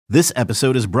This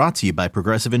episode is brought to you by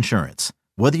Progressive Insurance.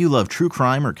 Whether you love true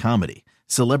crime or comedy,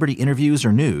 celebrity interviews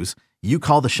or news, you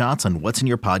call the shots on what's in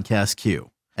your podcast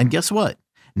queue. And guess what?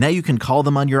 Now you can call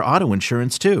them on your auto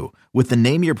insurance too with the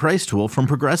Name Your Price tool from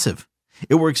Progressive.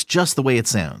 It works just the way it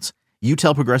sounds. You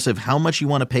tell Progressive how much you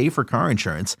want to pay for car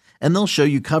insurance, and they'll show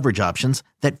you coverage options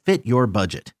that fit your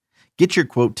budget. Get your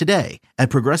quote today at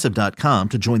Progressive.com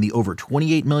to join the over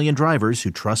 28 million drivers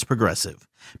who trust Progressive.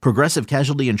 Progressive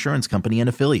Casualty Insurance Company and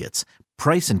Affiliates.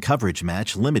 Price and coverage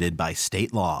match limited by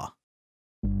state law.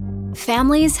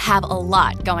 Families have a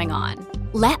lot going on.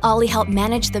 Let Ollie help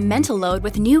manage the mental load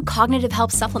with new cognitive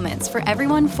help supplements for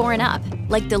everyone 4 and up,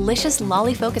 like delicious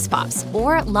Lolly Focus Pops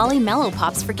or Lolly Mellow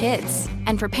Pops for kids.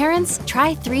 And for parents,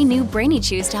 try 3 new Brainy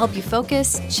Chews to help you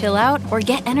focus, chill out, or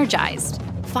get energized.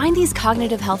 Find these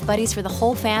cognitive health buddies for the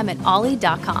whole fam at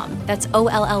ollie.com. That's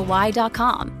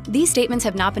OLLY.com. These statements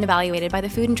have not been evaluated by the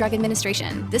Food and Drug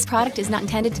Administration. This product is not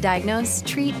intended to diagnose,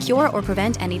 treat, cure, or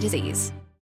prevent any disease.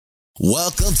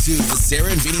 Welcome to the Sarah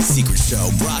and Vinny Secret Show,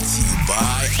 brought to you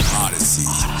by Odyssey.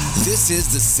 This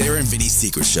is the Sarah and Vinny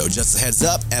Secret Show. Just a heads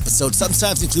up, episodes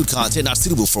sometimes include content not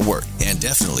suitable for work and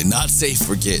definitely not safe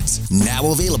for kids.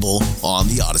 Now available on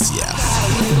the Odyssey app. A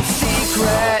little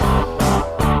secret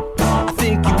I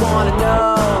think you want to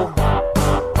know.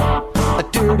 A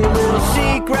dirty little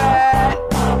secret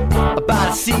about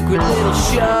a secret little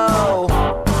show.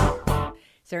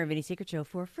 Sarah and Vinny Secret Show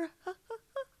for Friday.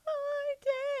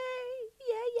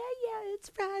 Yeah, it's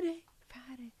Friday. It's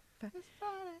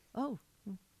Friday. Oh,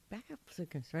 back up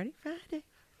seconds. Ready? Friday.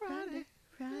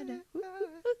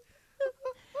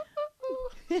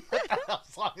 What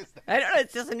song is that? I don't know.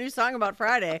 It's just a new song about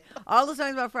Friday. All the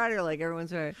songs about Friday are like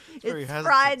everyone's right. very It's hesitant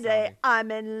Friday. sounding.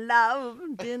 I'm in love.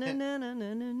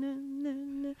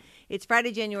 It's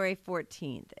Friday, January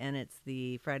 14th, and it's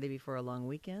the Friday before a long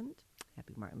weekend.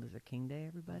 Happy Martin Luther King Day,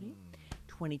 everybody.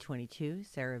 2022.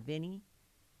 Sarah, Vinny,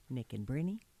 Nick, and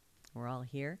Brinny. We're all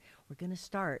here. We're going to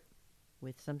start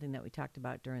with something that we talked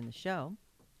about during the show,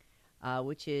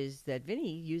 which is that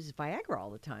Vinny uses Viagra all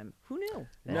the time. Who knew?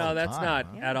 No, that's not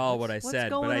Yeah, at all what I what's said.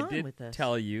 But going I on did with this?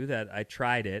 tell you that I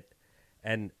tried it.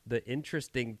 And the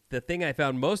thing I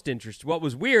found most interesting, what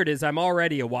was weird is I'm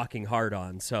already a walking hard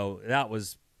on. So that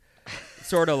was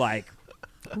sort of like,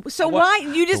 So why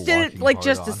you just The did it walking like hard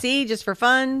just to on. see, just for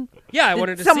fun? yeah, I Did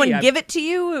wanted to someone see. give it to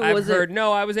you? I've Was heard, it?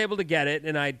 no, I was able to get it,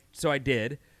 and I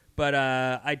did. But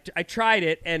I tried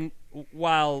it, and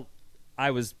while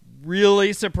I was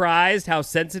really surprised how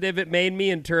sensitive it made me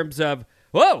in terms of,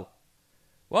 whoa,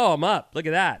 I'm up. Look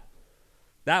at that.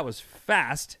 That was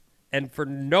fast and for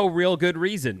no real good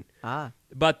reason.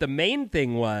 But the main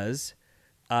thing was,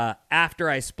 after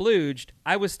I splooged,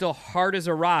 I was still hard as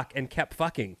a rock and kept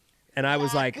fucking. And I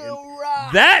was like,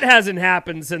 that hasn't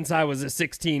happened since I was a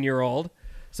 16-year-old.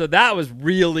 So that was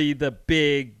really the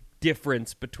big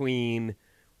difference between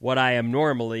what I am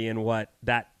normally and what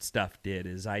that stuff did,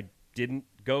 is I didn't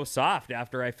go soft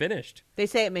after I finished. They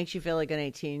say it makes you feel like an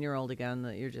 18-year-old again,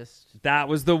 that you're just... That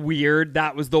was the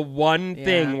one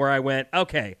thing Yeah. where I went,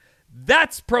 okay,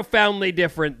 that's profoundly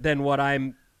different than what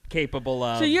I'm capable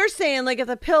of. So you're saying, like, if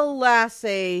the pill lasts,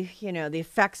 say, the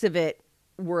effects of it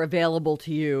were available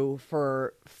to you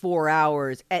for 4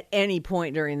 hours, at any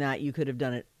point during that, you could have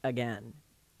done it again.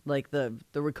 Like, the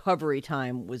recovery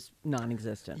time was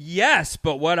non-existent. Yes,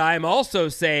 but what I'm also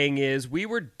saying is we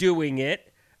were doing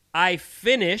it, I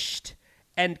finished,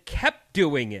 and kept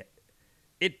doing it.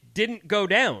 It didn't go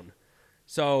down.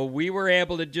 So we were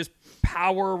able to just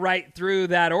power right through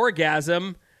that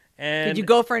orgasm. And Did you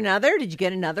go for another? Did you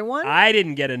get another one? I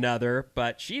didn't get another,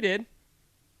 but she did.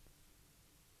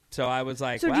 So I was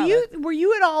like, So wow, were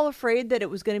you at all afraid that it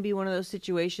was going to be one of those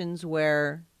situations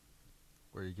where...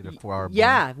 Where you get a 4-hour bone.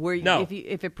 Yeah, where No.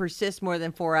 if it persists more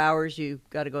than 4 hours, you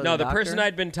got to go to no, the the doctor? person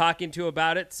I'd been talking to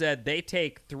about it said they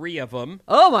take 3 of them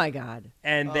Oh, my God.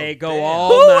 and they go damn. all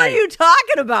Who night. are you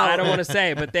talking about? I don't want to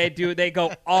say, but they do. They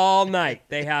go all night.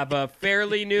 They have a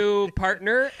fairly new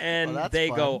partner, and that's they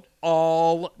fun. go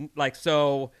all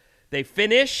so. They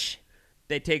finish,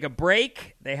 they take a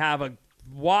break, they have a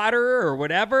water or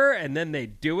whatever, and then they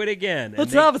do it again.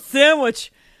 Let's have a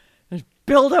sandwich and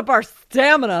build up our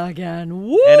stamina again.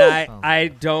 Woo! And I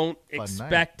don't night.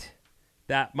 expect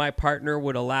that my partner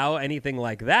would allow anything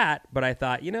like that, but I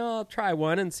thought, I'll try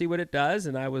one and see what it does.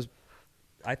 And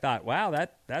I thought, wow,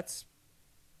 that's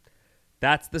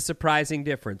the surprising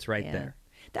difference right Yeah. there.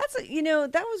 That's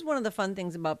that was one of the fun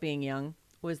things about being young,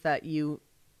 was that you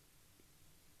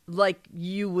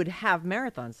would have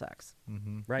marathon sex.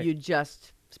 Right. You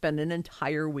just spend an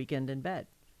entire weekend in bed,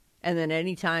 and then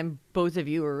anytime both of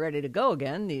you were ready to go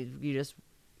again, you just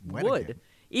Went would. again.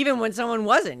 Even when someone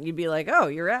wasn't, you'd be like, "Oh,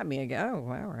 you're at me again." Oh,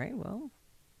 all right. Well,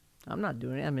 I'm not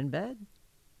doing it. I'm in bed.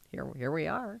 Here we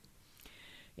are.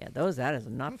 Yeah, that is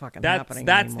not fucking happening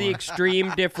That's the anymore.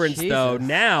 extreme difference, though. Jesus.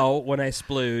 Now, when I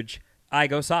splooge, I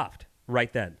go soft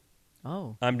right then.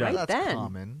 Oh, I'm done. right That's then.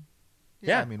 common.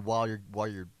 Yeah. I mean, while you're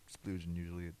splooging,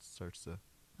 usually it starts to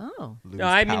Oh, lose No,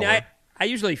 I mean, power. I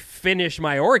usually finish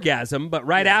my orgasm, but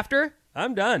right after,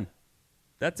 I'm done.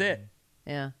 That's it.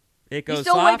 yeah. It goes You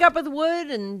still soft. wake up with wood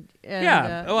and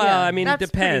Yeah. Well, yeah, I mean, that's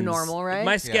it depends. Pretty normal, right?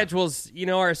 My schedule's,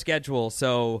 our schedule,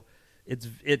 so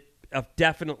it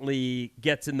definitely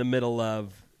gets in the middle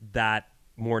of that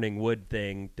morning wood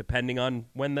thing, depending on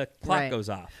when the clock Right. goes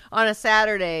off. On a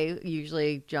Saturday,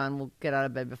 usually John will get out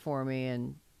of bed before me,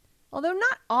 and although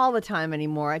not all the time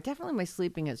anymore, my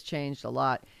sleeping has changed a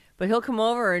lot. But he'll come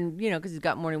over and, because he's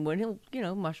got morning wood,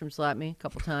 he'll, mushroom slap me a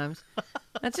couple times.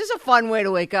 That's just a fun way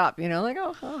to wake up, like,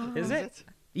 oh. Is it?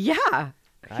 Yeah.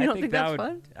 I You don't think that's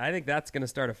fun? I think that's going to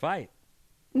start a fight.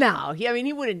 No,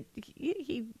 he wouldn't.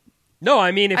 He No,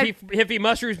 I mean, if he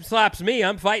mushroom slaps me,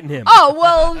 I'm fighting him. Oh,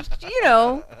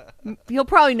 well, he'll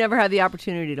probably never have the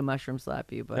opportunity to mushroom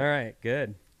slap you, but, All right,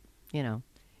 good.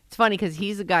 It's funny because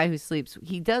he's a guy who sleeps.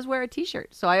 He does wear a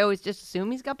T-shirt, so I always just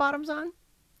assume he's got bottoms on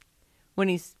when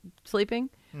he's sleeping.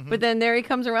 But then there he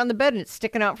comes around the bed and it's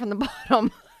sticking out from the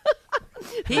bottom.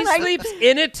 He sleeps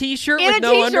in a T-shirt in with a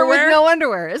no T-shirt underwear? with no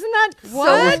underwear. Isn't that What?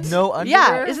 so? With no Yeah,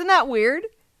 underwear? isn't that weird?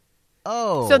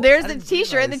 Oh. So there's I the didn't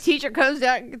T-shirt, and the realize. T-shirt comes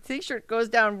down. The T-shirt goes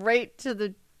down right to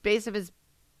the base of his.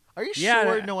 Are you Yeah,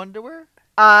 sure no- no underwear?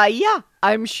 Yeah,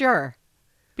 I'm sure,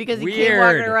 because he came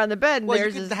walking Weird. around the bed. And Well,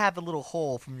 there's you could this... have the little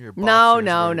hole from your No, boxers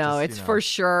no, where it no. just, It's for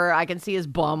sure. I can see his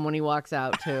bum when he walks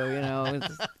out too.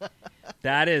 It's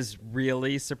That is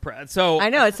really surprising. So I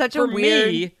know, it's such a for weird-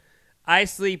 me, I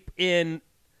sleep in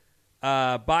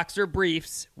boxer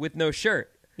briefs with no shirt.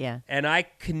 yeah. And I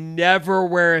can never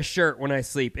wear a shirt when I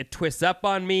sleep. It twists up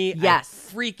on me. Yes.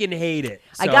 I freaking hate it.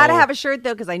 I So- gotta have a shirt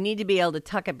though, because I need to be able to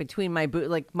tuck it between my boobs.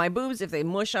 Like my boobs, if they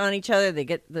mush on each other,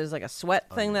 there's like a sweat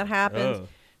thing that happens. Ugh.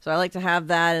 So I like to have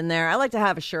that in there. I like to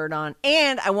have a shirt on,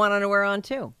 and I want underwear on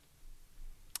too.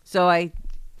 So I'm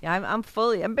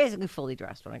basically fully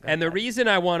dressed when I go. And to the bed. reason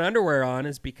I want underwear on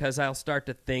is because I'll start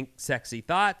to think sexy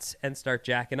thoughts and start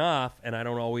jacking off, and I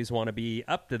don't always want to be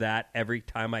up to that every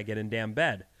time I get in damn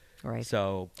bed. Right.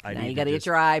 So I now need you got to just, get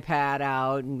your iPad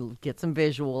out and get some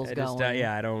visuals I just, going.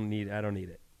 yeah, I don't need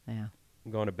it. Yeah.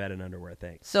 I'm going to bed in underwear.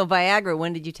 Thanks. So Viagra,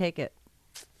 when did you take it?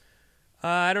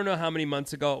 I don't know how many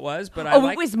months ago it was, but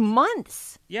It was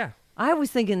months. yeah. I was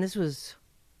thinking this was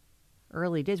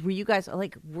early days. Were you guys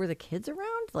were the kids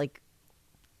around? Like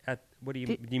What do you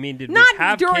mean? Did not we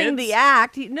have during kids? the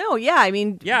act. No, yeah. I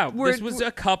mean, Yeah, this was a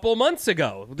couple months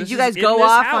ago. Did This you is guys in go this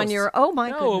off house. on your? Oh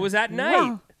my! No, goodness. it was at night.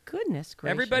 Wow, goodness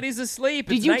gracious! Everybody's asleep.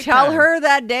 Did It's you nighttime. tell her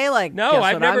that day? Like, No, guess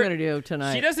I've what never. I'm going to do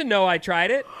tonight. She doesn't know I tried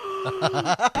it.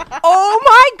 Oh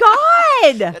my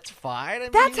god! That's fine. I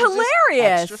mean, That's it was just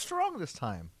hilarious. Extra strong this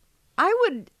time.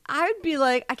 I'd be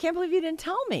like, I can't believe you didn't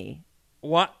tell me.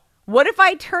 What? What if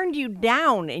I turned you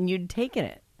down and you'd taken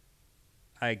it?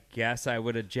 I guess I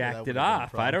would have jacked would've it been a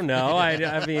off. I don't know.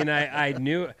 I mean, I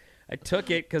knew. I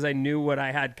took it because I knew what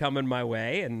I had coming my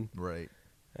way, and Right.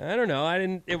 I don't know. I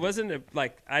didn't. It wasn't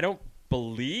like I don't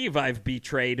believe I've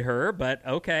betrayed her, but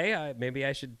okay. Maybe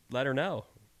I should let her know.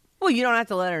 Well, you don't have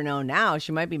to let her know now.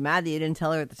 She might be mad that you didn't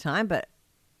tell her at the time, but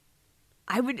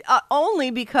I would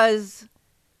only because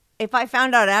if I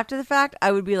found out after the fact,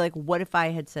 I would be like, what if I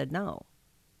had said no?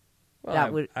 Well,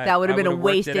 that would I have been a would've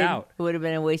worked it wasted. out. It would have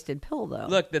been a wasted pill, though.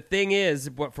 Look, the thing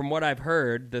is, from what I've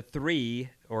heard, the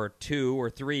 3 or 2 or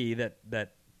 3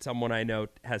 that someone I know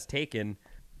has taken,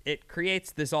 it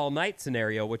creates this all night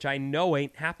scenario, which I know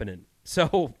ain't happening.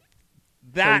 So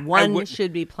that so one would,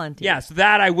 should be plenty. yes,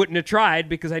 that I wouldn't have tried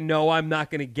because I know I'm not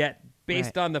going to get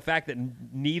based Right. on the fact that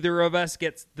neither of us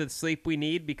gets the sleep we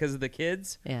need because of the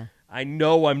kids. Yeah. I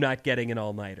know I'm not getting an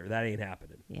all nighter. That ain't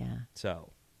happening. Yeah.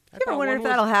 So. I You ever thought wonder one if was-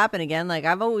 that'll happen again? Like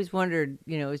I've always wondered,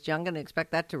 is John going to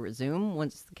expect that to resume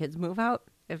once the kids move out?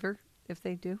 If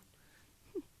they do,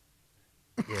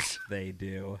 If they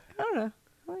do. I don't know.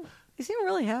 They seem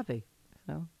really happy.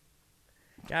 So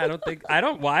Yeah, I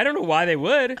don't know why they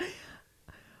would.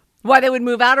 why they would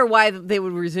move out or why they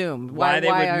would resume? Why they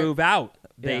would are- move out.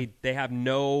 Yeah. They have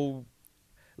no.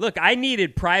 Look, I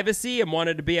needed privacy and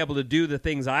wanted to be able to do the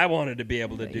things I wanted to be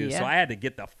able to do, so Yeah. I had to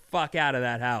get the fuck out of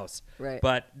that house. Right.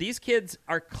 But these kids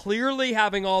are clearly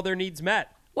having all their needs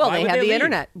met. Well, Why they would have the leave?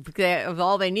 internet.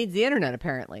 All they need is the internet,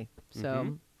 apparently. So,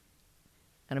 Mm-hmm.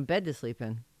 and a bed to sleep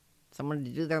in, someone to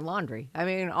do their laundry. I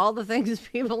mean, all the things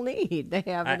people need. They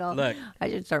have it all. Look. I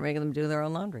should start making them do their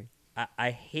own laundry.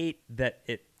 I hate that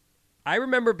it. I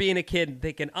remember being a kid and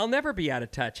thinking, I'll never be out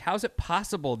of touch. How's it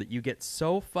possible that you get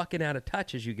so fucking out of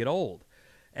touch as you get old?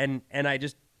 And I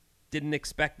just didn't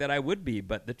expect that I would be.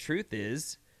 But the truth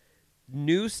is,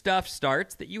 new stuff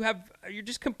starts that you're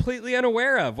just completely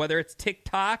unaware of, whether it's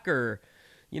TikTok or,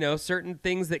 certain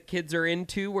things that kids are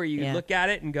into where you look at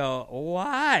it and go,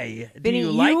 why do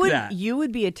you like that? You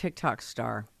would be a TikTok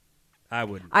star. I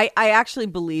wouldn't. I actually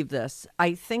believe this.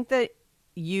 I think that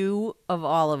you, of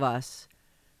all of us,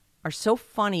 are so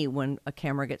funny when a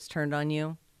camera gets turned on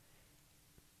you.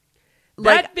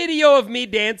 That video of me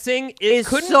dancing is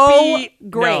couldn't so be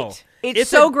great. No. It's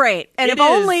so great. And if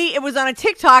only it was on a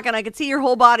TikTok and I could see your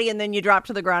whole body and then you dropped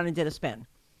to the ground and did a spin.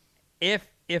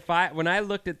 When I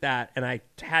looked at that and I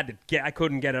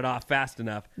couldn't get it off fast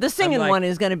enough. The singing one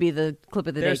is going to be the clip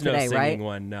of the day today, right? There's no singing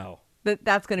one, no.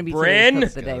 That's going to be Bryn?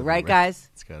 today's clip of the day, right, guys?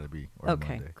 It's got to be.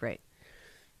 Okay, Monday. great.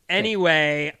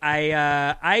 Anyway,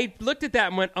 I looked at that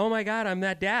and went, oh my God, I'm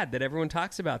that dad that everyone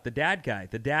talks about, the dad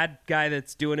guy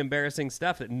that's doing embarrassing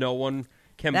stuff that no one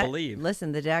can believe.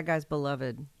 Listen, the dad guy's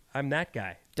beloved. I'm that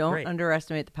guy. Don't Great.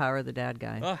 underestimate the power of the dad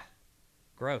guy. Ugh,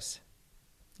 gross.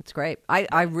 It's great. I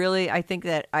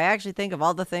actually think of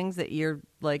all the things that you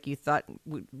thought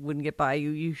wouldn't get by you.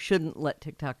 You shouldn't let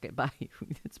TikTok get by you.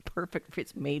 It's perfect.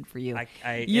 It's made for you.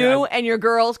 And your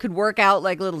girls could work out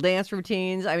like little dance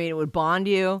routines. I mean, it would bond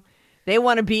you. They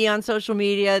want to be on social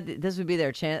media. This would be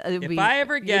their chance. If I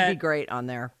ever get you'd be great on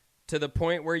there. To the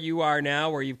point where you are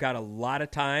now, where you've got a lot of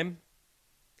time,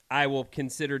 I will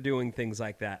consider doing things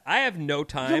like that. I have no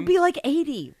time. You'll be like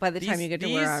 80 by the time you get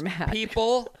to where I'm at.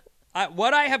 People,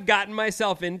 what I have gotten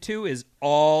myself into is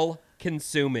all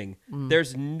consuming.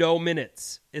 There's no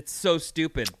minutes. It's so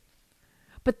stupid.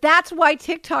 But that's why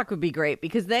TikTok would be great,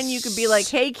 because then you could be like,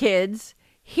 hey, kids,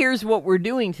 here's what we're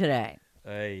doing today.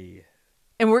 Ay.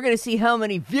 And we're going to see how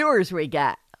many viewers we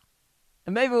get.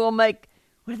 And maybe we'll make,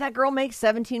 what did that girl make,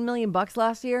 $17 million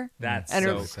last year? That's and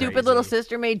so her stupid crazy. little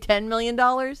sister made $10 million?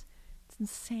 It's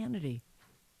insanity.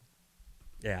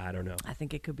 Yeah, I don't know. I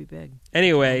think it could be big.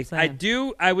 Anyway,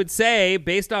 I would say,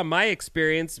 based on my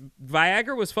experience,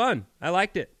 Viagra was fun. I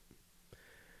liked it.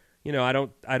 I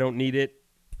don't need it.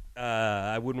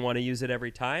 I wouldn't want to use it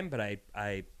every time, but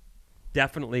I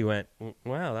definitely went,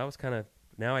 wow, that was kind of,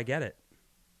 now I get it.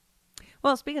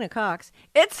 Well, speaking of cocks,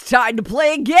 it's time to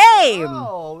play a game.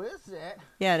 Oh, is it?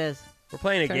 Yeah, it is. We're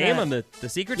playing a Turn game it on the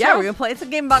Secret Show? Yeah, we're going to play. It's a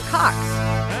game about cocks.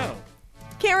 Oh.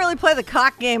 Can't really play the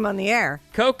cock game on the air.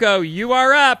 Coco, you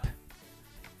are up.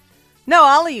 No,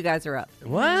 all of you guys are up.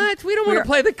 What? We don't want to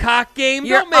play the cock game.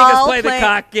 You're Don't make us all play the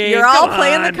cock game. You're all Come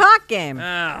playing on. the cock game.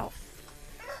 Oh.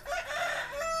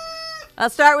 I'll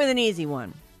start with an easy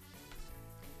one.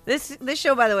 This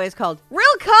show, by the way, is called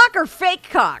Real Cock or Fake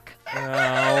Cock.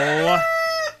 Oh.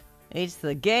 It's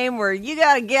the game where you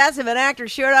got to guess if an actor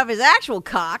showed off his actual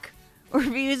cock or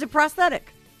if he used a prosthetic.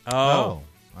 Oh.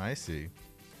 I see.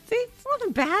 See, it's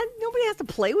nothing bad. Nobody has to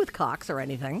play with cocks or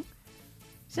anything.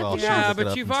 Well, Except Yeah, look it but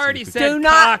up you've and see already if we said Do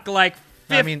not- cock like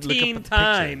I mean, look up 15 the picture.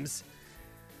 times.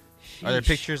 Are there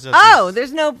pictures of Oh, these?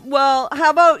 there's no. Well,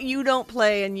 how about you don't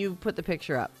play and you put the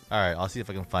picture up? All right, I'll see if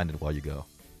I can find it while you go.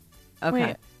 Okay.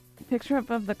 Wait, picture up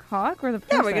of the cock or the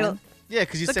person? Yeah, we're gonna. Yeah,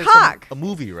 because you The said cock. a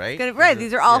movie, right? Right.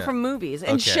 These are all Yeah. from movies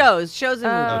and Okay. shows and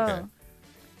movies. Okay.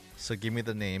 So give me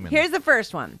the name. And Here's the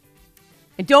first one.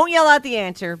 And don't yell out the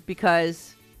answer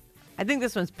because I think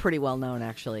this one's pretty well known,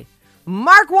 actually.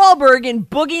 Mark Wahlberg in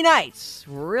Boogie Nights.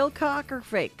 Real cock or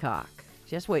fake cock?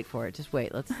 Just wait for it. Just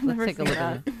wait. Let's never take a seen look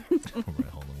at it. All right,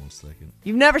 hold on 1 second.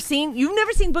 You've never seen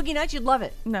Boogie Nights? You'd love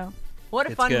it. No. What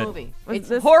a It's fun good. movie. Was It's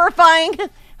this- horrifying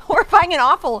and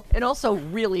awful and also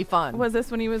really fun. Was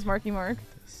this when he was Marky Mark?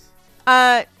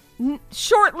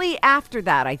 Shortly after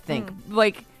that, I think.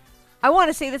 Like, I want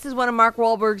to say this is one of Mark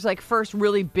Wahlberg's like first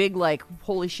really big, like,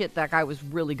 holy shit, that guy was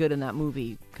really good in that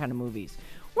movie kind of movies.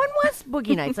 When was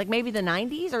Boogie Nights? Like maybe the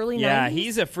 90s, early 90s? Yeah,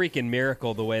 he's a freaking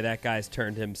miracle the way that guy's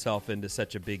turned himself into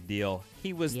such a big deal.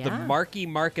 He was the Yeah. Marky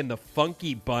Mark and the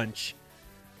Funky Bunch.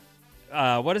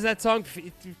 What is that song?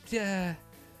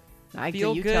 I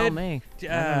Feel you good. tell me. I don't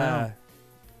know.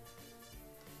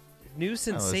 New Oh, is,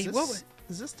 sensation. this,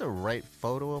 is this the right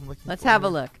photo I'm looking Let's for? have a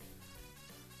look.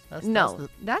 That's, No,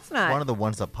 that's not. one of the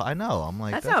ones that I know. I'm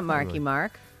like, That's not Marky really-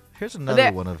 Mark. Here's another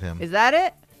There- one of him. Is that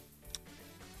it?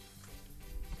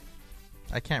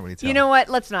 I can't really tell. You know what?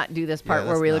 Let's not do this part Yeah,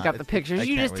 where we let's look up not. the pictures. I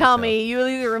You can't just really tell tell. me. You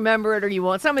either remember it or you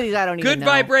won't. Some of these I don't even Good know.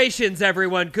 vibrations,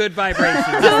 everyone. Good vibrations.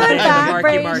 That's the name of the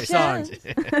Marky Mark song.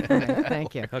 Okay,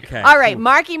 thank you. Okay. All right,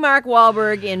 Marky Mark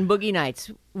Wahlberg in Boogie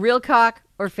Nights. Real cock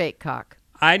or fake cock?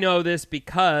 I know this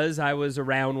because I was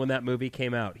around when that movie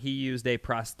came out. He used a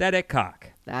prosthetic cock.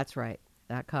 That's right.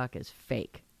 That cock is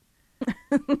fake.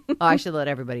 I should let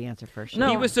everybody answer first. No.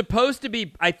 He was supposed to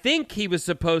be, I think he was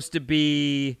supposed to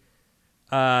be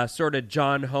sort of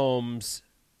John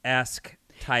Holmes-esque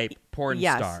type porn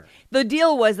star. The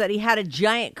deal was that he had a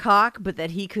giant cock, but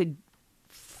that he could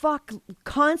fuck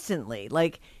constantly.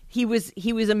 Like he was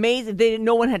amazing.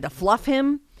 No one had to fluff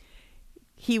him.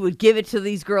 He would give it to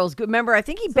these girls. Remember, I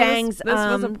think he bangs. This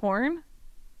was a porn?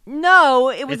 No,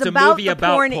 it was It's a about movie the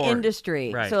about porn porn.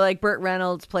 industry. Right. So, like, Burt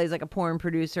Reynolds plays like a porn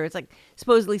producer. It's like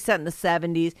supposedly set in the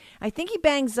 70s. I think he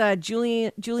bangs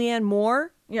Julianne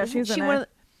Moore. Yeah, Isn't she's she in one it. of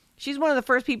she's one of the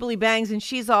first people he bangs, and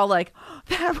she's all like, oh,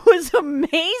 "That was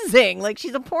amazing!" Like,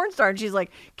 she's a porn star, and she's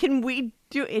like, "Can we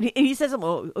do?" And he says,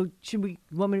 should we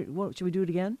do it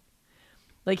again?"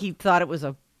 Like he thought it was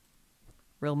a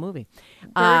real movie.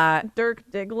 Dirk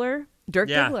Diggler. Dirk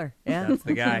Yeah, Diggler. Yeah, that's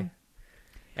the guy.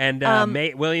 And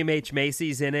William H.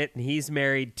 Macy's in it, and he's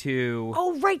married to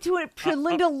Oh, right, to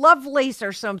Linda Lovelace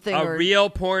or something. a or, real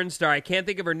porn star. I can't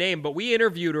think of her name, but we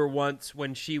interviewed her once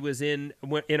when she was in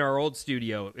our old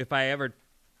studio.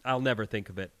 I'll never think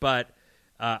of it. But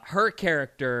her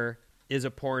character is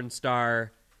a porn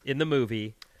star in the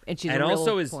movie, and she's a real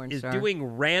also is porn star. doing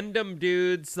random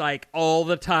dudes like all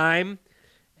the time.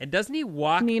 And doesn't he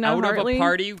walk Nina out Hartley? of a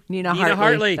party? Nina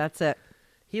Hartley. That's it.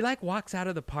 He like walks out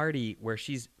of the party where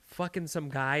she's fucking some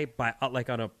guy by like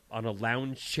on a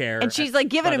lounge chair, And she's like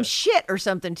giving him shit or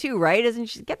something too, right? Isn't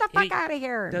she? Get the fuck out of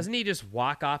here. Doesn't he just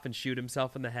walk off and shoot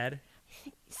himself in the head?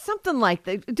 Something like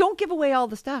that. Don't give away all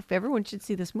the stuff. Everyone should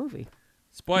see this movie.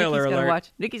 Spoiler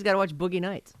alert. Nikki's got to watch Boogie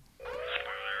Nights.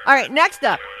 All right, next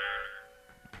up.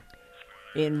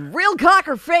 In Real Cock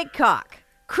or Fake Cock,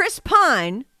 Chris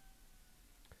Pine,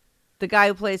 the guy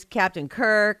who plays Captain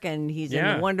Kirk, and he's in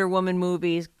the Wonder Woman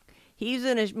movies. He's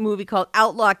in a movie called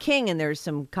Outlaw King, and there's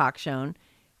some cock shown.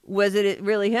 Was it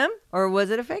really him, or was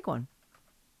it a fake one?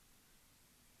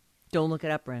 Don't look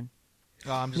it up, Bren.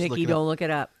 Oh, I'm just Nikki, looking don't up. look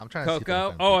it up. I'm trying to see if I Coco.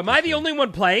 can Oh, find am I this the only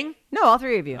one playing? No, all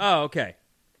three of you. Oh, okay.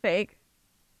 Fake.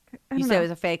 I You don't said know. it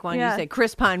was a fake one. Yeah. You said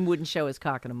Chris Pine wouldn't show his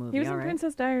cock in a movie. He was all in right?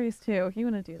 Princess Diaries too. He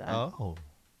wouldn't do that. Oh.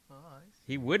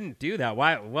 He wouldn't do that.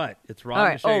 Why? What? It's wrong All to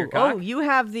right. show your cock. Oh, you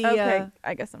have the. Okay,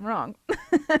 I guess I'm wrong.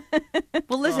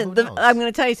 Well, listen. who knows? I'm going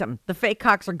to tell you something. The fake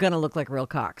cocks are going to look like real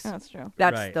cocks. That's true.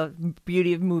 That's Right. the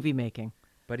beauty of movie making.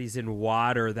 But he's in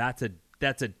water. That's a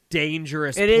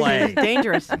dangerous It is play. it's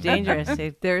dangerous.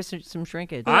 Dangerous. There's some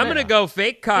shrinkage. I'm gonna go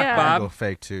fake cock, Yeah. I'll go Bob,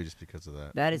 fake too, just because of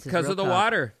that. That is his because real of the cock.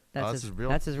 water. That's Oh, his, that's his real-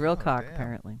 That's his real oh, cock. damn.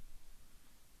 Apparently.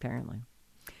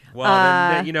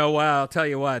 Well, then, you know what? I'll tell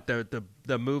you what.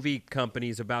 The movie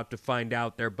company's about to find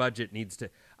out their budget needs to.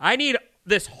 I need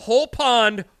this whole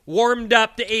pond warmed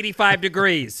up to 85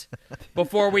 degrees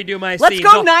before we do my Let's scene.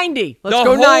 go 90. Let's the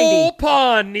go whole 90.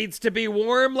 pond needs to be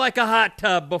warm like a hot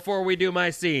tub before we do my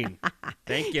scene.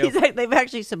 Thank you. They've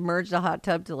actually submerged a hot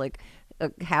tub to like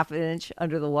a half an inch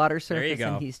under the water There you surface,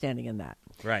 go. and he's standing in that.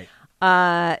 Right.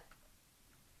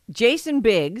 Jason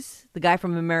Biggs, the guy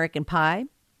from American Pie,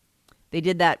 they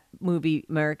did that movie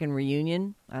American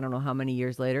Reunion, I don't know how many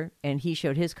years later, and he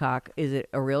showed his cock. Is it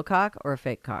a real cock or a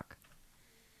fake cock?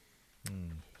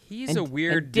 He's And- a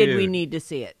weird and dude. Did we need to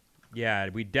see it? Yeah,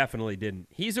 we definitely didn't.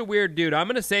 He's a weird dude. I'm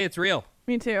going to say it's real.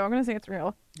 Me too. I'm gonna say it's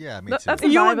real. Yeah, me Th- too. that's the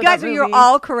You vibe of guys, that you're movie.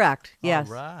 all correct. Yes.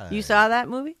 right. You saw that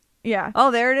movie? Yeah. Oh,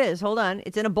 there it is. Hold on.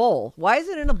 It's in a bowl. Why is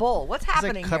it in a bowl? What's It's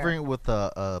happening like covering here? it with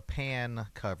a pan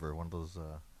cover, one of those.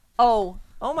 Oh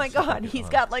my God. He's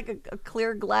got like a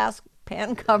clear glass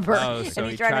pan cover. Oh, so and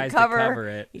he he's trying tries to to cover, cover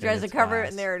it, He and tries to it's cover it, glass.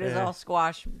 and there it is, Yeah. all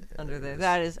squashed under there.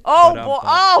 That is. Oh, But, boy.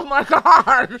 Oh, my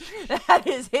God. That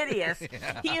is hideous.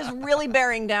 He is really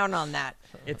bearing down on that.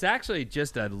 It's actually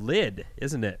just a lid,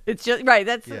 isn't it? It's just, right.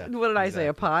 That's, Yeah, what did I say? A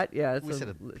exactly. pot? Yeah. It's We said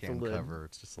a it's pan lid. cover.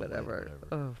 It's just a lid, Whatever. whatever.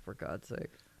 Oh, for God's sake.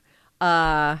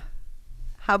 How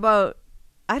about,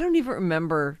 I don't even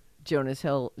remember Jonah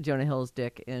Hill's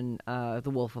dick in The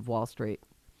Wolf of Wall Street.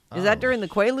 Is that during the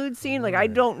Quaalude scene? Like, I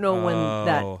don't know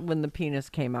Oh. when the penis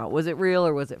came out. Was it real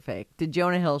or was it fake? Did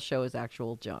Jonah Hill show his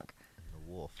actual junk? The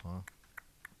wolf, huh?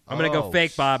 I'm going to go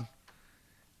fake, Bob.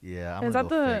 Yeah, I'm Is gonna that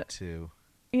go the- fake too.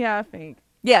 Yeah, fake.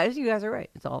 Yeah, you guys are right.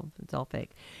 It's all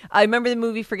fake. I remember the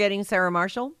movie Forgetting Sarah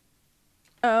Marshall.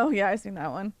 Oh yeah, I seen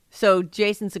that one. So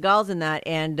Jason Segal's in that,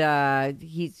 and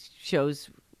he shows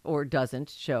or doesn't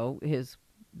show his.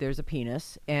 There's a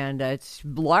penis, and it's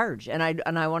large, and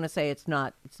I want to say it's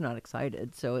not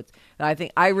excited. So it's. I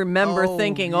think I remember Oh,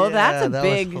 thinking, yeah, that's a that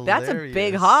was big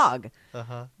hilarious. hog.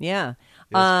 Uh-huh. Yeah. It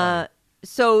was funny.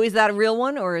 So is that a real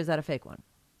one or is that a fake one?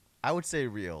 I would say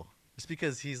real, just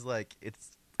because he's like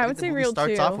it's. I would the say movie real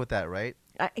starts too. off with that, right?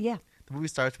 Yeah. The movie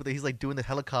starts with it. He's like doing the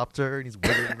helicopter and he's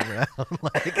wiggling around.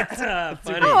 Like, it's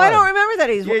Funny. Oh, I don't remember that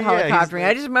he's Yeah, yeah, he's helicoptering. I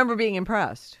like- just remember being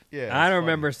impressed. yeah. I it's don't funny.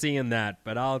 remember seeing that,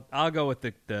 but I'll go with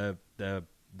the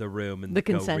room and The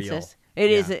go consensus. real.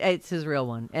 It is. Yeah. It's his real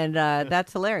one, and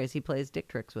that's hilarious. He plays dick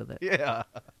tricks with it. Yeah.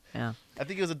 Yeah. I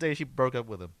think it was the day she broke up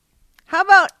with him. How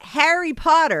about Harry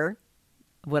Potter?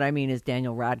 What I mean is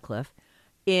Daniel Radcliffe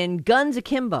in Guns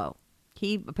Akimbo.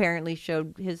 He apparently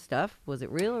showed his stuff. Was it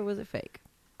real or was it fake?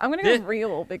 I'm gonna go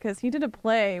real because he did a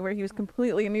play where he was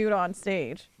completely nude on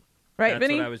stage. Right, That's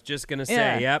Vinny? what I was just gonna say.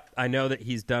 Yeah. Yep, I know that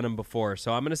he's done them before,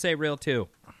 so I'm gonna say real too.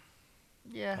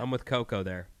 Yeah. I'm with Coco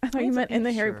there. I thought you meant in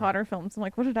the Harry Sure. Potter films. I'm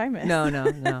like, what did I miss?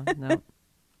 No.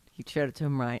 He showed it to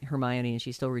Hermione, and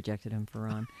she still rejected him for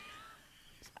Ron.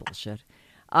 It's bullshit.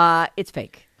 It's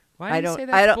fake. Why do you say I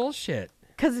that's don't- bullshit?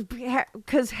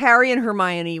 Because Harry and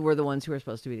Hermione were the ones who were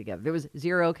supposed to be together. There was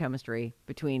zero chemistry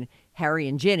between Harry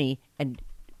and Ginny and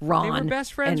Ron. They were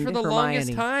best friends and for the Hermione.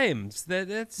 longest times.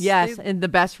 That's Yes, they- and the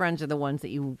best friends are the ones that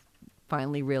you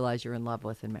finally realize you're in love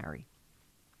with and marry.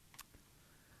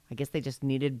 I guess they just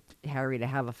needed Harry to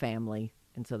have a family,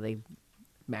 and so they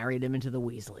married him into the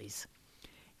Weasleys.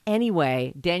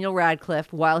 Anyway, Daniel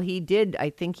Radcliffe, while I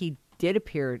think he did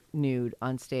appear nude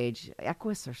on stage.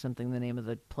 Equus or something, the name of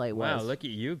the play was. Wow, look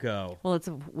at you go. Well,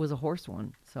 was a horse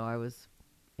one, so I was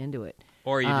into it.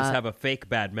 Or you just have a fake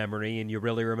bad memory and you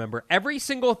really remember every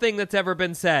single thing that's ever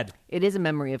been said. It is a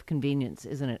memory of convenience,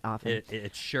 isn't it, often?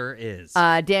 It sure is.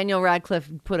 Daniel Radcliffe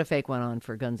put a fake one on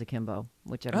for Guns Akimbo,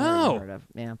 which I've never heard of.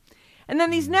 Yeah. And then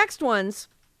these next ones,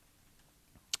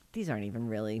 these aren't even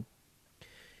really.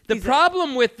 The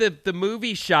problem with the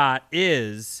movie shot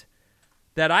is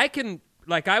that I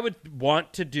would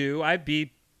want to do, I'd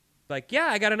be like, yeah,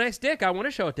 I got a nice dick. I want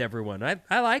to show it to everyone.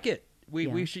 I like it.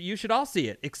 You should all see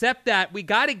it. Except that we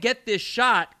got to get this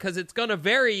shot because it's going to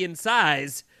vary in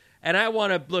size, and I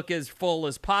want to look as full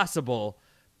as possible.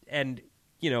 And,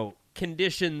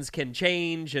 conditions can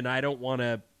change, and I don't want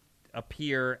to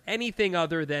appear anything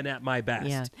other than at my best.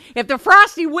 Yeah. If the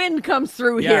frosty wind comes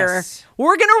through Yes. here,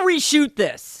 we're going to reshoot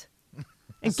this.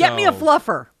 And get me a So-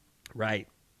 fluffer. Right.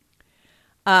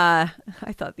 I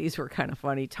thought these were kind of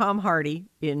funny. Tom Hardy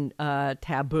in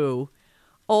Taboo.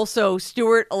 Also,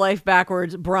 Stuart, A Life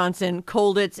Backwards, Bronson,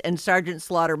 Colditz, and Sergeant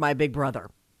Slaughter, My Big Brother.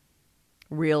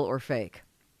 Real or fake?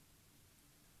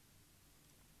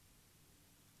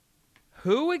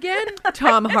 Who again?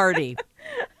 Tom Hardy,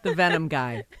 the Venom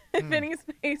guy. Vinny's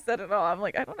face said it all. I'm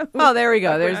like, I don't know. Oh, there we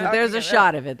go. We're there's talking a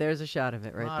shot of it. There's a shot of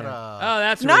it right Not, there. Oh,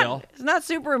 that's It's real. It's not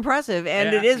super impressive,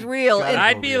 and Yeah. it is real. Gotta And- go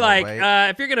I'd be real, like, right?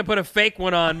 if you're gonna put a fake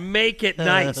one on, make it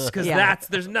nice because Yeah.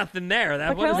 there's nothing there.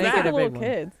 But What is kinda like Make the it that? a little big one.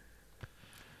 kids.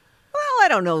 well, I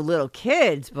don't know little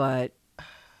kids, but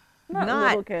Not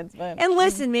little kids, but And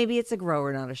listen, maybe it's a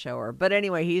grower, not a shower. But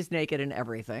anyway, he's naked and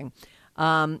everything.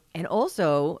 And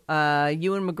also,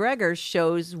 Ewan McGregor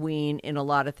shows Ween in a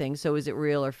lot of things. So is it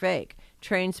real or fake?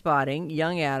 Train Spotting,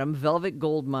 Young Adam, Velvet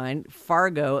Goldmine,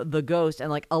 Fargo, The Ghost, and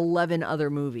like 11 other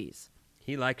movies.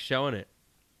 He likes showing it.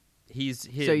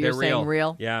 So So you're saying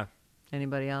real? Yeah.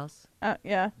 Anybody else?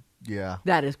 yeah. Yeah.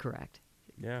 That is correct.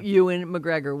 Yeah. Ewan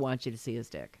McGregor wants you to see his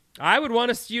dick. I would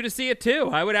want you to see it too.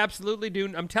 I would absolutely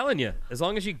do. I'm telling you, as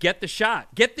long as you get the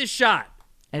shot, get this shot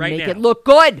And right make now. it look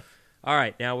good. All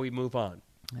right, now we move on.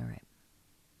 All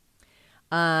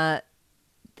right.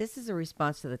 This is a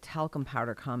response to the talcum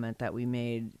powder comment that we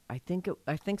made. I think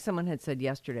someone had said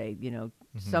yesterday,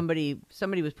 somebody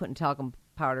was putting talcum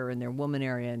powder in their woman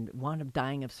area and wound up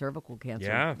dying of cervical cancer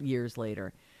Yeah. years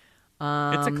later.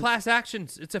 It's a class action.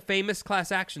 It's a famous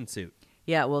class action suit.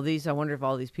 Yeah, well, I wonder if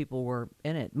all these people were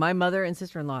in it. My mother and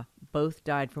sister-in-law both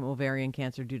died from ovarian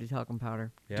cancer due to talcum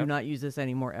powder. Yep. Do not use this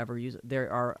anymore, ever.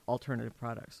 There are alternative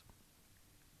products.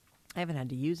 I haven't had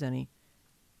to use any.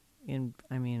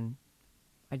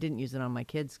 I didn't use it on my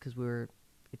kids because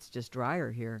it's just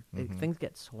drier here. Things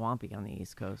get swampy on the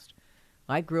East Coast.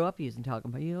 I grew up using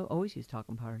talcum powder. You always use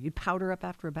talcum powder. You powder up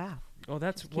after a bath. Oh,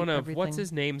 that's Just one keep of what's everything-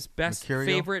 his name's best Mercurio?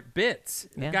 favorite bits.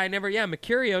 Yeah. The guy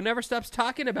Mercurio never stops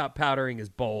talking about powdering his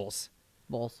bowls.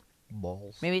 Bowls.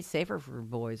 Balls. Maybe it's safer for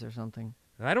boys or something.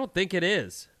 I don't think it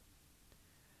is.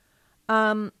 Do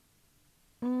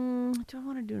I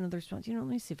want to do another response? Let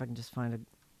me see if I can just find a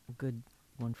good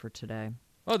one for today.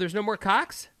 Oh, there's no more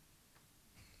cocks?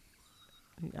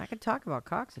 I could talk about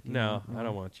cocks if you No, want. I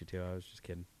don't want you to. I was just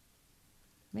kidding.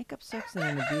 Makeup, sex,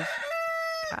 and abuse.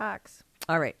 Cocks.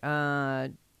 All right.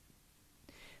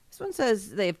 This one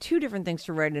says they have two different things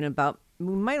to write in about.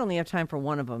 We might only have time for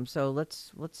one of them, so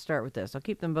let's start with this. I'll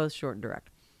keep them both short and direct.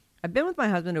 I've been with my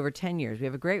husband over 10 years. We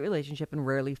have a great relationship and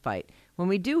rarely fight. When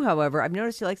we do, however, I've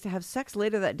noticed he likes to have sex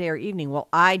later that day or evening, while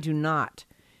I do not.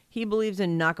 He believes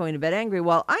in not going to bed angry,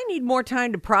 while I need more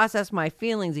time to process my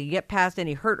feelings and get past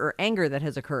any hurt or anger that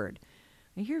has occurred.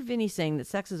 I hear Vinny saying that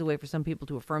sex is a way for some people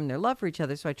to affirm their love for each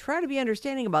other, so I try to be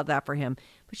understanding about that for him.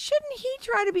 But shouldn't he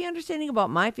try to be understanding about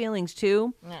my feelings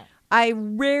too? I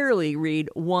rarely read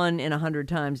 1 in 100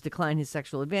 times decline his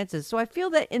sexual advances, so I feel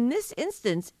that in this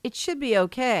instance, it should be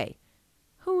okay.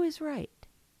 Who is right?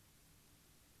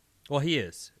 Well, he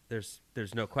is. There's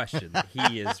no question.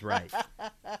 He is right.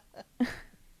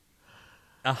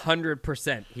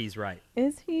 100% he's right.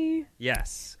 Is he?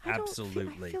 Yes, I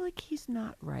absolutely. feel like he's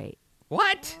not right.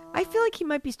 What? I feel like he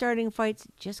might be starting fights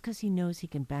just because he knows he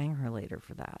can bang her later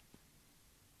for that.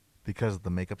 Because of the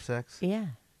makeup sex? Yeah.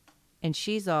 And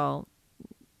she's all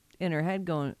in her head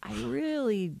going, I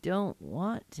really don't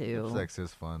want to. Sex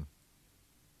is fun.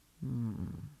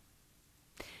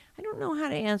 I don't know how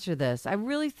to answer this. I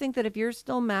really think that if you're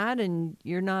still mad and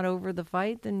you're not over the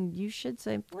fight, then you should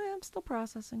say, well, I'm still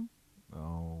processing.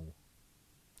 Oh.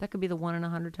 That could be the 1 in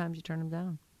 100 times you turn him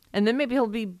down. And then maybe he'll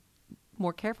be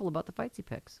more careful about the fights he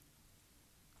picks.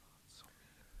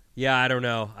 Yeah, I don't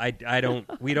know. I don't.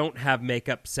 We don't have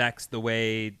makeup sex the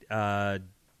way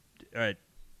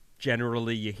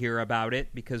generally you hear about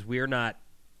it, because we're not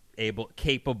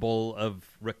capable of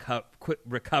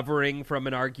recovering from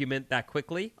an argument that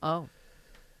quickly. Oh.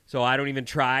 So I don't even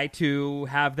try to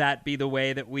have that be the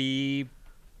way that we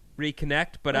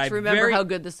reconnect. But Let's remember how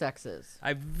good the sex is.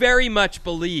 I very much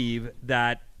believe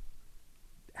that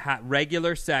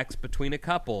regular sex between a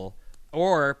couple,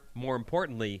 or more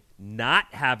importantly, not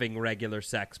having regular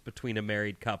sex between a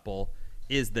married couple,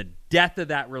 is the death of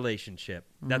that relationship.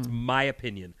 That's my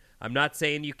opinion. I'm not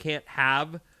saying you can't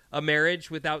have a marriage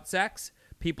without sex.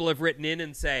 People have written in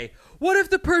and say, what if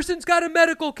the person's got a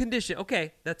medical condition?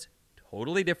 Okay, that's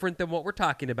totally different than what we're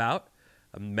talking about.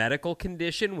 A medical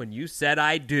condition, when you said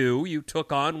I do, you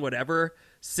took on whatever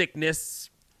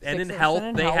sickness and in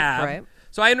health they have. Right.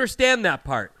 So I understand that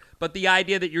part. But the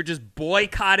idea that you're just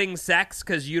boycotting sex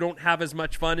because you don't have as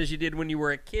much fun as you did when you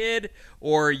were a kid,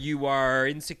 or you are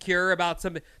insecure about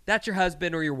something, that's your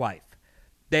husband or your wife.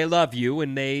 They love you,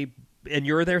 and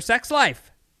you're their sex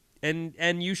life.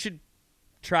 And you should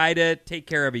try to take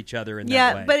care of each other in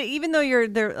that way. Yeah, but even though you're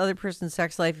their other person's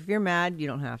sex life, if you're mad, you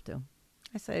don't have to.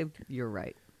 I say you're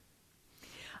right.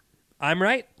 I'm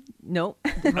right? Nope.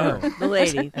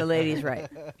 The lady's right.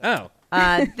 Oh.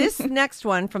 This next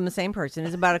one from the same person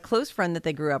is about a close friend that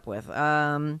they grew up with.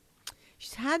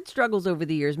 She's had struggles over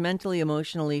the years, mentally,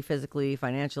 emotionally, physically,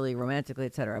 financially, romantically,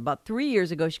 etc. About 3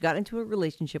 years ago, she got into a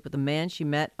relationship with a man she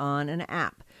met on an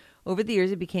app. Over the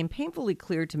years, it became painfully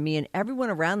clear to me and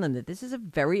everyone around them that this is a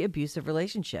very abusive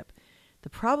relationship. The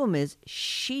problem is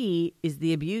she is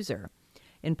the abuser.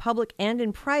 In public and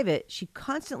in private, she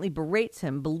constantly berates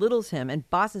him, belittles him, and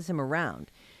bosses him around.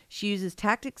 She uses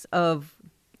tactics of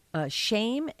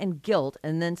shame and guilt,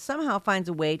 and then somehow finds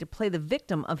a way to play the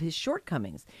victim of his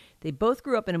shortcomings. They both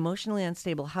grew up in emotionally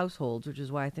unstable households, which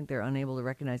is why I think they're unable to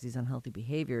recognize these unhealthy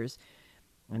behaviors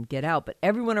and get out. But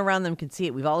everyone around them can see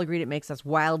it. We've all agreed it makes us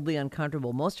wildly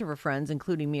uncomfortable. Most of her friends,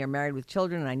 including me, are married with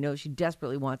children, and I know she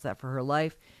desperately wants that for her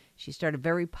life. She started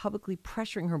very publicly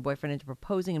pressuring her boyfriend into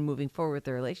proposing and moving forward with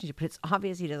their relationship, but it's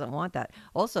obvious he doesn't want that.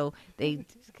 Also,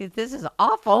 this is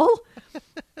awful.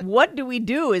 What do we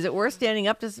do? Is it worth standing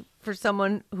up for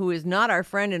someone who is not our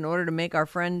friend in order to make our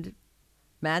friend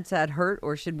mad, sad, hurt,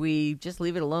 or should we just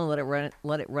leave it alone,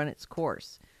 let it run its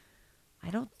course?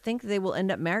 I don't think they will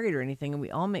end up married or anything, and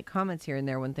we all make comments here and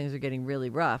there when things are getting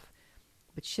really rough.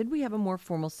 But should we have a more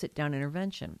formal sit-down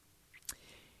intervention?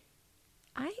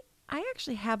 I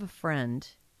actually have a friend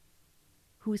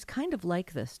who is kind of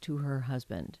like this to her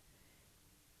husband.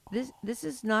 This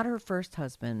is not her first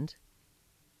husband.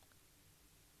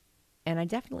 And I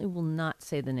definitely will not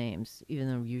say the names, even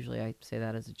though usually I say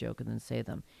that as a joke and then say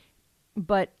them.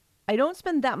 But I don't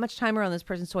spend that much time around this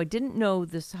person, so I didn't know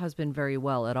this husband very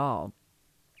well at all.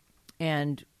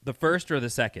 And the first or the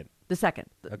second? The second.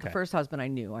 Okay. The first husband I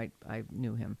knew. I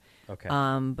knew him. Okay.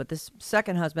 But this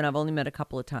second husband I've only met a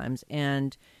couple of times.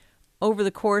 And over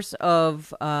the course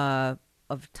of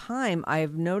time,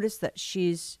 I've noticed that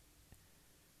she's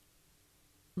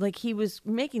like, he was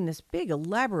making this big,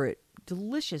 elaborate,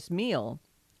 delicious meal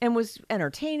and was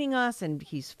entertaining us, and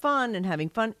he's fun and having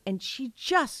fun. And she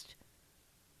just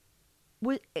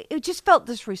it just felt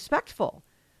disrespectful,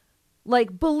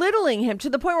 like belittling him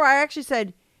to the point where I actually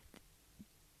said,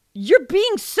 "You're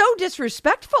being so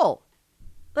disrespectful.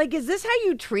 Like, is this how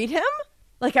you treat him?"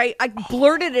 Like I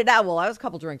blurted it out. Well, I was a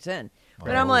couple drinks in,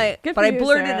 But I'm like, Good but for I you,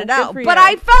 blurted Sarah. it Good out. for But you.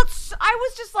 I felt, I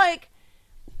was just like,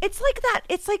 it's like that.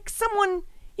 It's like someone,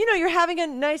 you're having a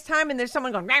nice time and there's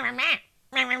someone going, rah, rah, rah,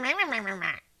 rah, rah, rah, rah,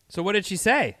 rah. So what did she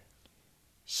say?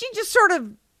 She just sort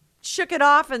of shook it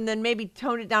off and then maybe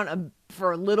toned it down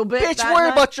for a little bit. Bitch, that worry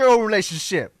night. about your own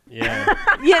relationship. Yeah.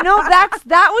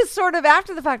 That was sort of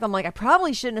after the fact. I'm like, I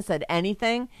probably shouldn't have said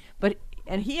anything.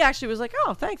 And he actually was like,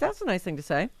 oh, thanks. That's a nice thing to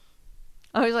say.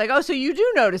 I was like, oh, so you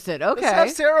do notice it. Okay. Let's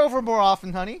have Sarah over more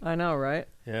often, honey. I know, right?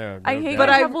 Yeah. I no hate doubt.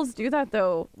 when couples do that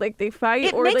though. Like they fight,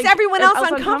 It or makes like, everyone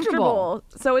else uncomfortable.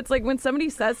 So it's like when somebody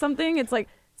says something, it's like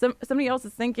somebody else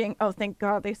is thinking, "Oh, thank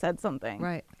God they said something."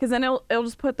 Right. Because then it'll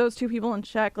just put those two people in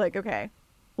check. Like, okay,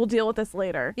 we'll deal with this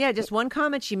later. Yeah, just one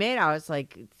comment she made, I was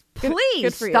like, Good- please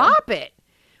good for you. stop it.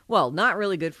 Well, not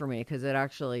really good for me because it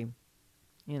actually,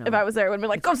 If I was there, I would be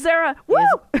like, "Go, Sarah!" Woo!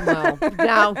 well,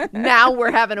 now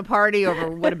we're having a party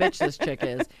over what a bitch this chick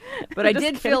is. But I Just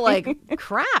did feel kidding. like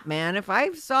crap, man. If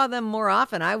I saw them more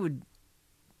often, I would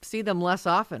see them less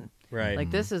often. Right.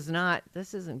 Like this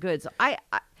isn't good. So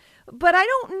but I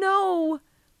don't know.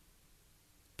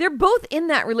 They're both in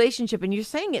that relationship, and you're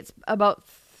saying it's about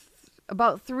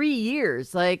 3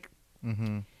 years. Like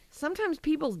sometimes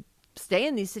people stay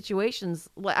in these situations.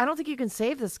 I don't think you can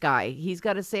save this guy. He's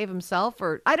got to save himself,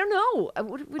 or I don't know.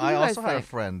 What do you I guys also had a think?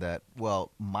 friend that,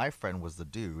 my friend was the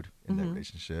dude in that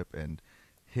relationship, and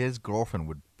his girlfriend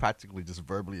would practically just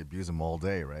verbally abuse him all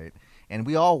day, right? And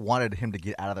we all wanted him to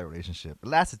get out of that relationship. It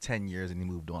lasted 10 years, and he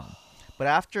moved on. But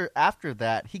after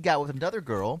that, he got with another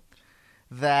girl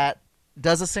that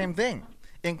does the same thing.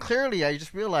 And clearly, I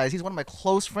just realized he's one of my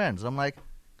close friends. I'm like,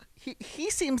 he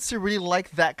seems to really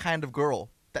like that kind of girl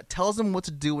that tells him what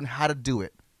to do and how to do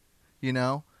it, you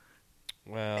know?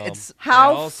 Well, It's-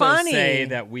 How I also funny. say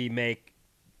that we make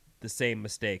the same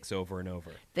mistakes over and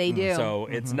over. They do. So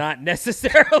it's not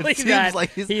necessarily It seems that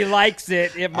like he's- he likes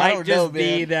it. It I might don't just know,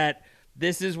 be man. that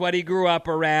this is what he grew up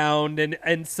around, and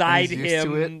inside He's used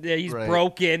to him, it. he's Right.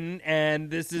 broken, and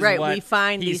this is Right, what we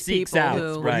find he these seeks people out.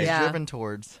 who- What right. he's Yeah. driven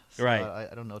towards. So Right.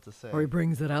 I don't know what to say. Or he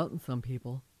brings it out in some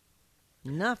people.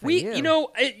 Not for We, you.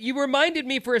 you reminded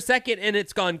me for a second, and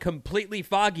it's gone completely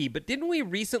foggy. But didn't we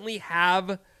recently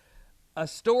have a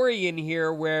story in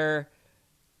here where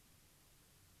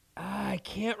I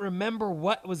can't remember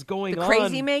what was going the on?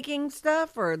 crazy making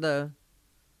stuff or the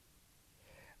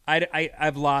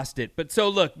I've lost it. But so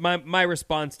look, my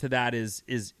response to that is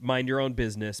mind your own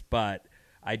business. But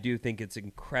I do think it's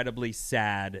incredibly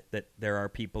sad that there are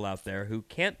people out there who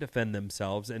can't defend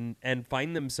themselves and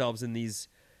find themselves in these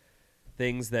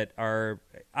things that are.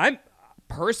 I'm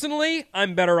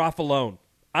better off alone.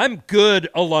 I'm good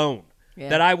alone. Yeah.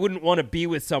 That I wouldn't want to be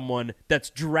with someone that's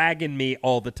dragging me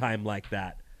all the time like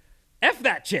that. F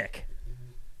that chick.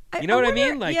 You know what I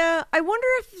mean? Like, yeah, I wonder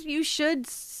if you should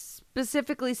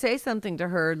specifically say something to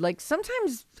her. Like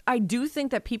sometimes I do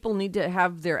think that people need to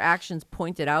have their actions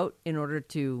pointed out in order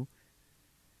to,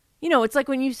 it's like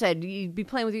when you said you'd be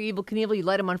playing with your Evel Knievel, you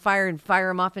light him on fire and fire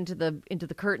him off into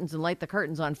the curtains and light the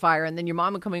curtains on fire, and then your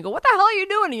mom would come in and go, "What the hell are you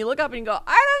doing?" And you look up and you go,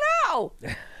 "I don't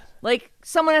know." Like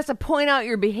someone has to point out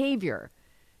your behavior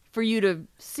for you to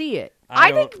see it.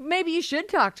 I think maybe you should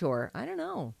talk to her. I don't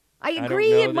know. I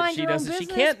agree. I don't know Mind that your own business. She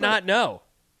can't but- not know.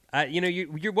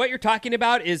 You're what you're talking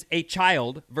about is a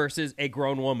child versus a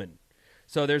grown woman.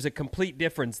 So there's a complete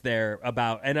difference there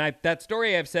about, and that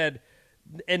story I've said,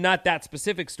 and not that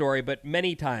specific story, but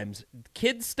many times,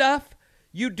 kid stuff,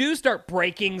 you do start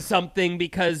breaking something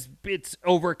because it's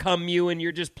overcome you and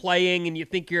you're just playing and you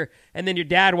think and then your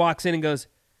dad walks in and goes,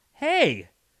 "Hey,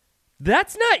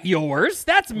 that's not yours.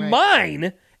 That's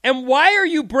mine. And why are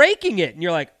you breaking it?" And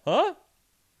you're like, "Huh?"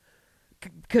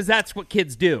 Because that's what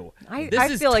kids do. I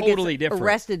This is feel like totally it's different.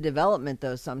 Arrested Development,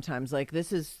 though. Sometimes, like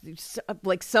this is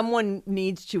like someone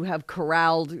needs to have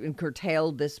corralled and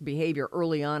curtailed this behavior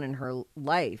early on in her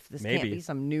life. This can't Maybe. be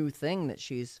some new thing that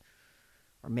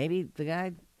or maybe the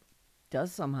guy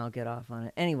does somehow get off on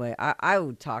it. Anyway, I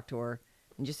would talk to her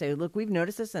and just say, "Look, we've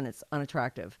noticed this, and it's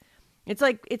unattractive." It's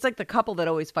like the couple that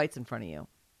always fights in front of you.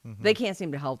 Mm-hmm. They can't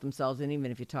seem to help themselves, and even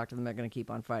if you talk to them, they're going to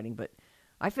keep on fighting. But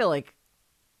I feel like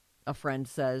a friend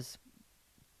says,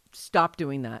 "Stop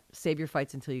doing that. Save your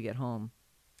fights until you get home."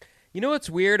 You know what's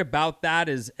weird about that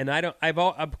is, and I'm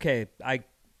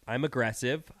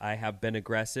aggressive. I have been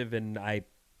aggressive, and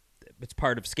it's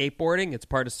part of skateboarding. It's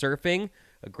part of surfing.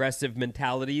 Aggressive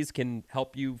mentalities can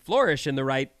help you flourish in the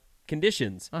right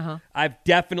conditions. I've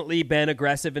definitely been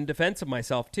aggressive in defense of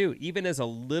myself too. Even as a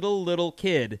little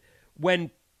kid, when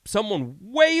someone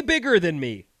way bigger than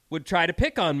me would try to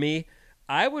pick on me,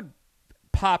 I would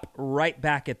pop right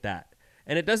back at that.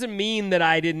 And it doesn't mean that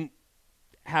I didn't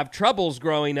have troubles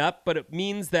growing up, but it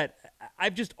means that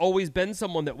I've just always been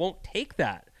someone that won't take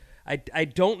that. I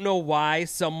don't know why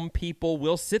some people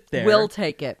will sit there. Will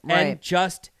take it, right. And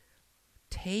just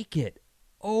take it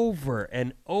over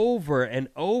and over and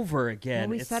over again. Well,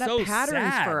 we it's set so up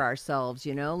patterns sad. for ourselves,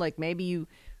 like maybe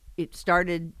it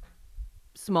started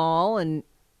small, and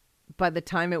by the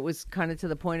time it was kind of to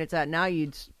the point it's at now,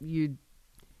 you'd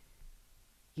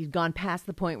gone past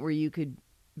the point where you could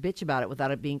bitch about it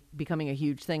without it becoming a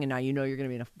huge thing, and now you're going to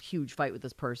be in a huge fight with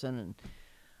this person, and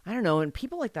I don't know. And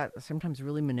people like that are sometimes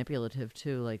really manipulative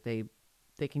too. Like they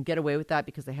can get away with that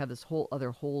because they have this whole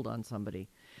other hold on somebody.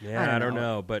 Yeah, I don't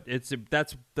know, but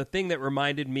that's the thing that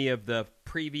reminded me of the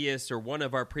previous or one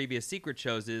of our previous secret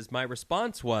shows. Is my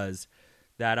response was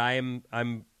that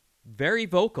I'm very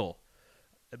vocal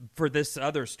for this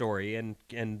other story, and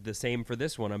the same for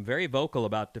this one. I'm very vocal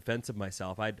about defense of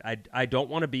myself. I don't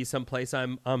want to be someplace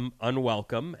I'm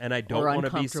unwelcome, and I don't want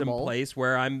to be someplace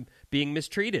where I'm being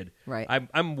mistreated. Right.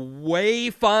 I'm way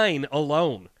fine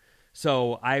alone.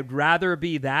 So I'd rather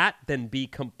be that than be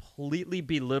completely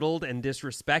belittled and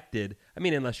disrespected. I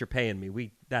mean, unless you're paying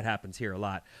me. That happens here a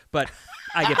lot. But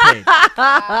I get paid.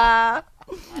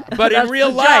 But in real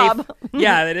life,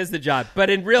 yeah, that is the job. But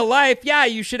in real life, yeah,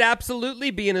 you should absolutely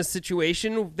be in a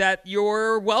situation that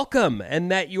you're welcome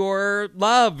and that you're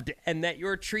loved and that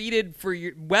you're treated for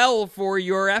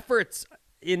your efforts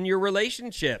in your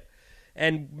relationship.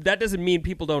 And that doesn't mean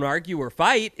people don't argue or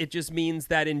fight. It just means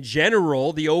that in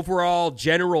general, the overall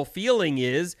general feeling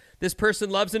is this person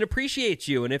loves and appreciates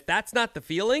you. And if that's not the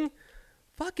feeling,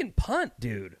 fucking punt,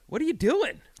 dude. What are you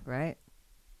doing? Right.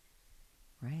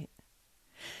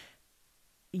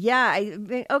 Yeah,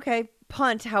 okay,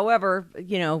 punt. However,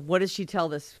 what does she tell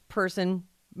this person?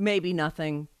 Maybe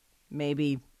nothing.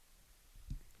 Maybe,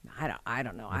 I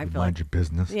don't know. I feel mind your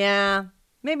business. Yeah.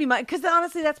 Maybe because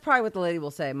honestly, that's probably what the lady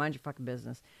will say. Mind your fucking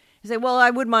business. You say, well,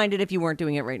 I would mind it if you weren't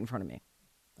doing it right in front of me.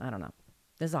 I don't know.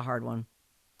 This is a hard one.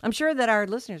 I'm sure that our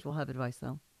listeners will have advice,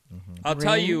 though. Mm-hmm. I'll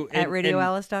tell you. At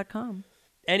radioalice.com.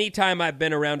 Anytime I've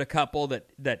been around a couple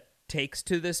that takes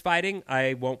to this fighting,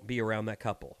 I won't be around that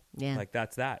couple. Yeah. Like,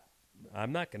 that's that.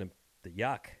 I'm not going to,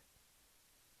 yuck.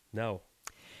 No.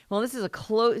 Well, this is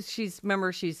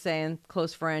she's saying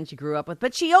close friend she grew up with,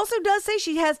 but she also does say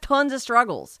she has tons of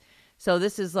struggles. So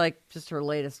this is like just her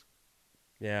latest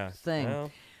thing. Well.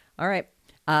 All right.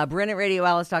 Bryn at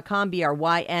radioalice.com,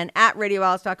 BRYN at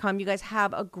radioalice.com. You guys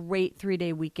have a great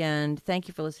 3-day weekend. Thank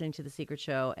you for listening to The Secret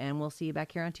Show, and we'll see you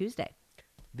back here on Tuesday.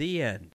 The end.